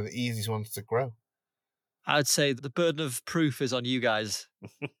to be one of the easiest ones to grow. I'd say the burden of proof is on you guys.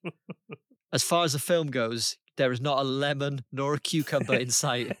 As far as the film goes, there is not a lemon nor a cucumber in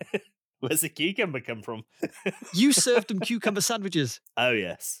sight. Where's the cucumber come from? You served them cucumber sandwiches. Oh,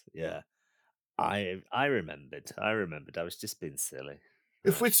 yes. Yeah. I remembered. I was just being silly.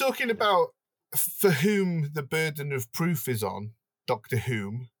 If we're talking about for whom the burden of proof is on, Doctor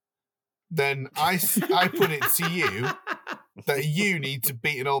Whom, then I put it to you that you need to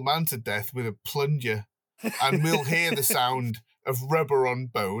beat an old man to death with a plunger, and we'll hear the sound of rubber on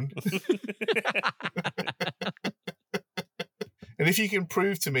bone. And if you can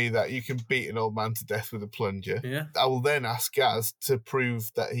prove to me that you can beat an old man to death with a plunger, I will then ask Gaz to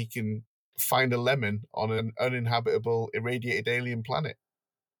prove that he can find a lemon on an uninhabitable, irradiated alien planet.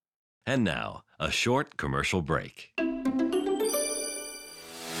 And now, a short commercial break.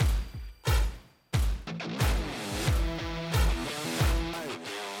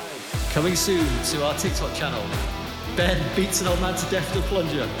 Coming soon to our TikTok channel. Ben beats an old man to death with a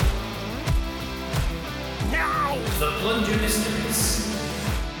plunger. The Plunger Mysteries.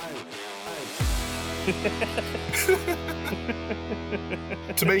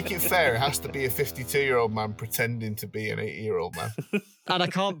 To make it fair, it has to be a 52-year-old man pretending to be an 80-year-old man. And I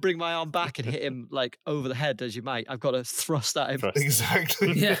can't bring my arm back and hit him like over the head as you might. I've got to thrust at him.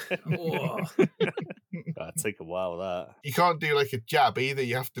 Exactly. Yeah. Whoa. That'd take a while, that. You can't do like a jab either.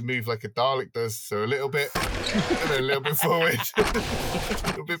 You have to move like a Dalek does. So a little bit, and then a little bit forward, a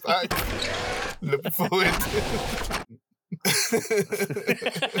little bit back, a little bit forward.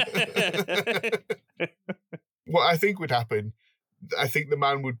 What I think would happen, I think the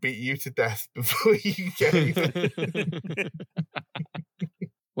man would beat you to death before you could get anything.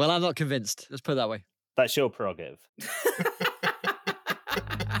 Well, I'm not convinced. Let's put it that way. That's your prerogative.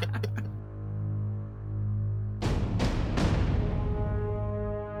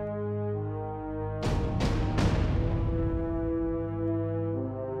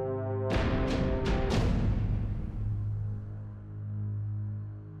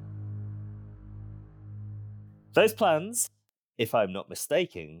 Those plans, if I'm not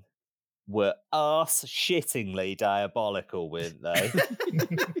mistaken, were arse-shittingly diabolical, weren't they?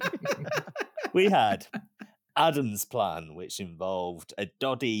 We had Adam's plan, which involved a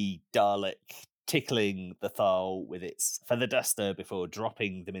doddy Dalek tickling the Thal with its feather duster before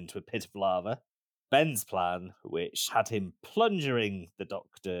dropping them into a pit of lava. Ben's plan, which had him plunging the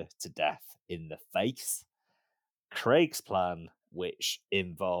Doctor to death in the face. Craig's plan, which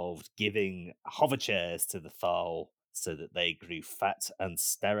involved giving hover chairs to the Thal so that they grew fat and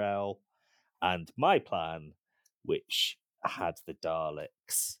sterile. And my plan, which had the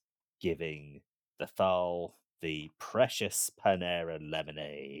Daleks giving the Thal the precious Panera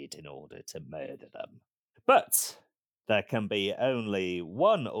lemonade in order to murder them. But there can be only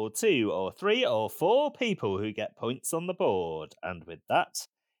 1 or 2 or 3 or 4 people who get points on the board. And with that,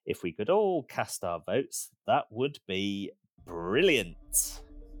 if we could all cast our votes, that would be brilliant.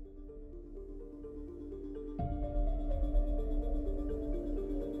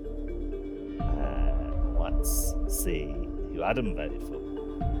 Let's see who Adam voted for.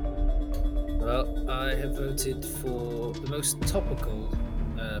 Well, I have voted for the most topical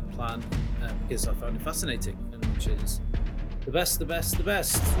plan because I found it fascinating, and which is the best, the best, the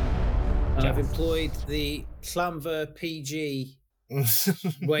best. And I've employed the Clamver PG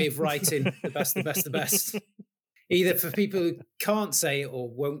way of writing the best, the best, the best. Either for people who can't say it or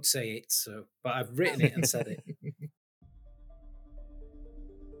won't say it. So, but I've written it and said it.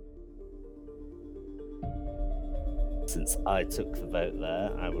 Since I took the vote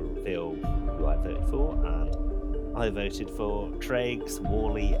there, I will reveal who I voted for, and I voted for Craig's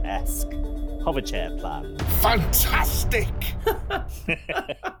Wally-esque hover chair plan. Fantastic!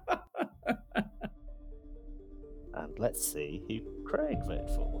 And let's see who Craig voted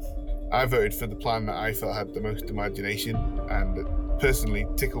for. I voted for the plan that I felt had the most imagination and that personally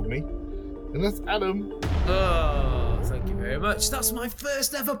tickled me. And that's Adam. Oh, thank you very much. That's my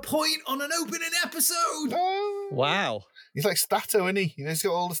first ever point on an opening episode. Oh, Wow. he's like Stato, isn't he? He's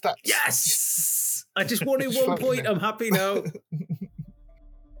got all the stats. Yes! I just wanted 1 point. I'm happy now.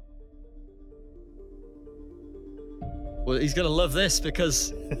 Well, he's going to love this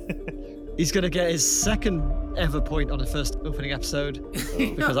because he's going to get his second ever point on the first opening episode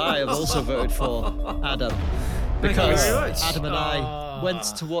because I have also voted for Adam. Thank you Because very much. Adam and I went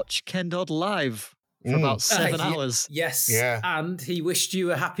to watch Ken Dodd live for about 7 hours. Yes. Yeah. And he wished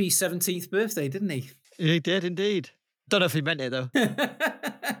you a happy 17th birthday, didn't he? He did indeed. Don't know if he meant it though.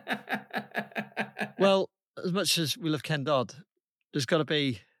 Well, as much as we love Ken Dodd, there's got to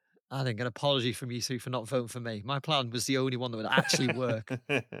be, I think, an apology from you two for not voting for me. My plan was the only one that would actually work.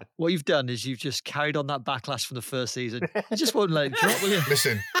 What you've done is you've just carried on that backlash from the first season. You just won't let it drop, will you?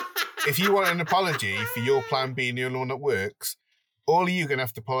 Listen, if you want an apology for your plan being the only one that works, all of you are going to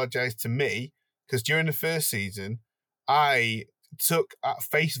have to apologise to me because during the first season, I took at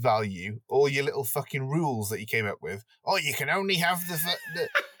face value all your little fucking rules that you came up with. Oh, you can only have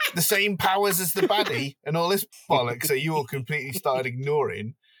the same powers as the baddie and all this bollocks that you all completely started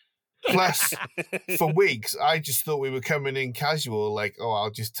ignoring. Plus, for weeks, I just thought we were coming in casual, like, oh,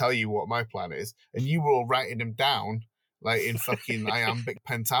 I'll just tell you what my plan is. And you were all writing them down, like in fucking iambic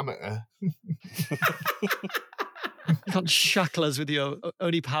pentameter. Can't shackle us with your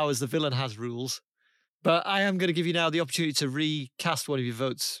only powers the villain has rules. But I am going to give you now the opportunity to recast one of your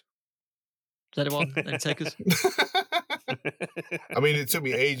votes. Does anyone? Any takers? I mean, it took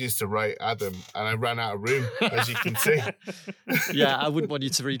me ages to write Adam, and I ran out of room, as you can see. Yeah, I wouldn't want you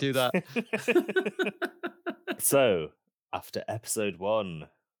to redo that. So, after episode 1,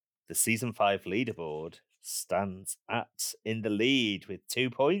 the season 5 leaderboard stands at, in the lead with 2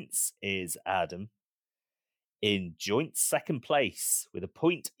 points, is Adam. In joint second place with a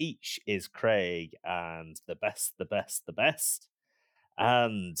point each is Craig, and the best.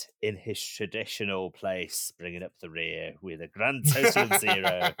 And in his traditional place, bringing up the rear with a grand total of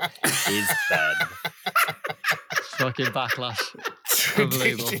 0, is Ben. Fucking backlash.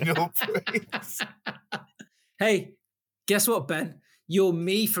 Unbelievable. Traditional place. Hey, guess what, Ben? You're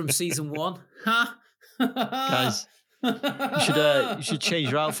me from season 1. Huh? Guys, you should change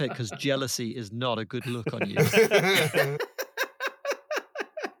your outfit because jealousy is not a good look on you.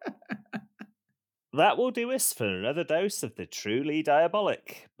 That will do us for another dose of the truly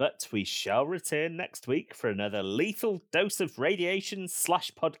diabolic, but we shall return next week for another lethal dose of radiation /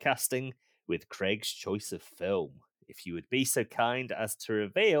 podcasting with Craig's choice of film. If you would be so kind as to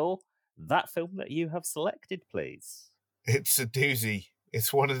reveal that film that you have selected, please. It's a doozy.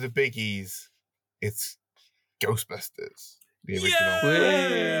 It's one of the biggies. It's Ghostbusters, the original.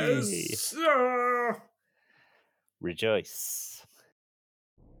 Yes! Rejoice.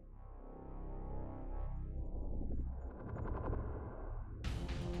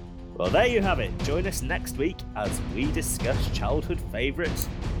 Well, there you have it. Join us next week as we discuss childhood favourites,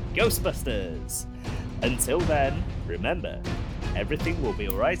 Ghostbusters. Until then, remember, everything will be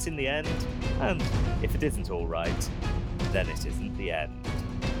alright in the end, and if it isn't alright, then it isn't the end. /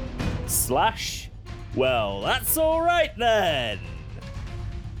 well, that's alright then!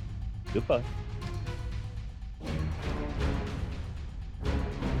 Goodbye.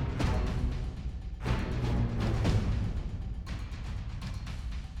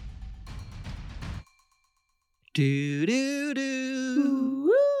 Do do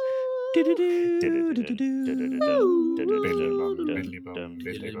do. Do do do do do do.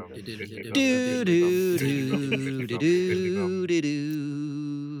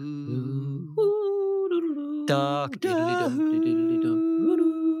 Doctor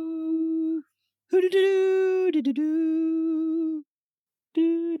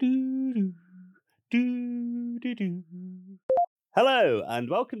Hello, and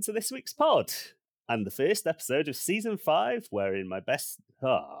welcome to this week's pod, and the first episode of season 5, wherein my best.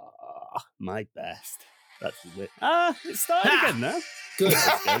 That's it. It's starting again now. Good.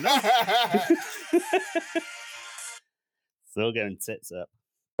 Let's go now. Still going tits up.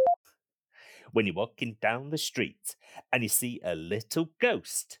 When you're walking down the street and you see a little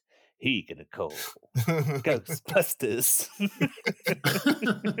ghost, who you gonna call? Ghostbusters.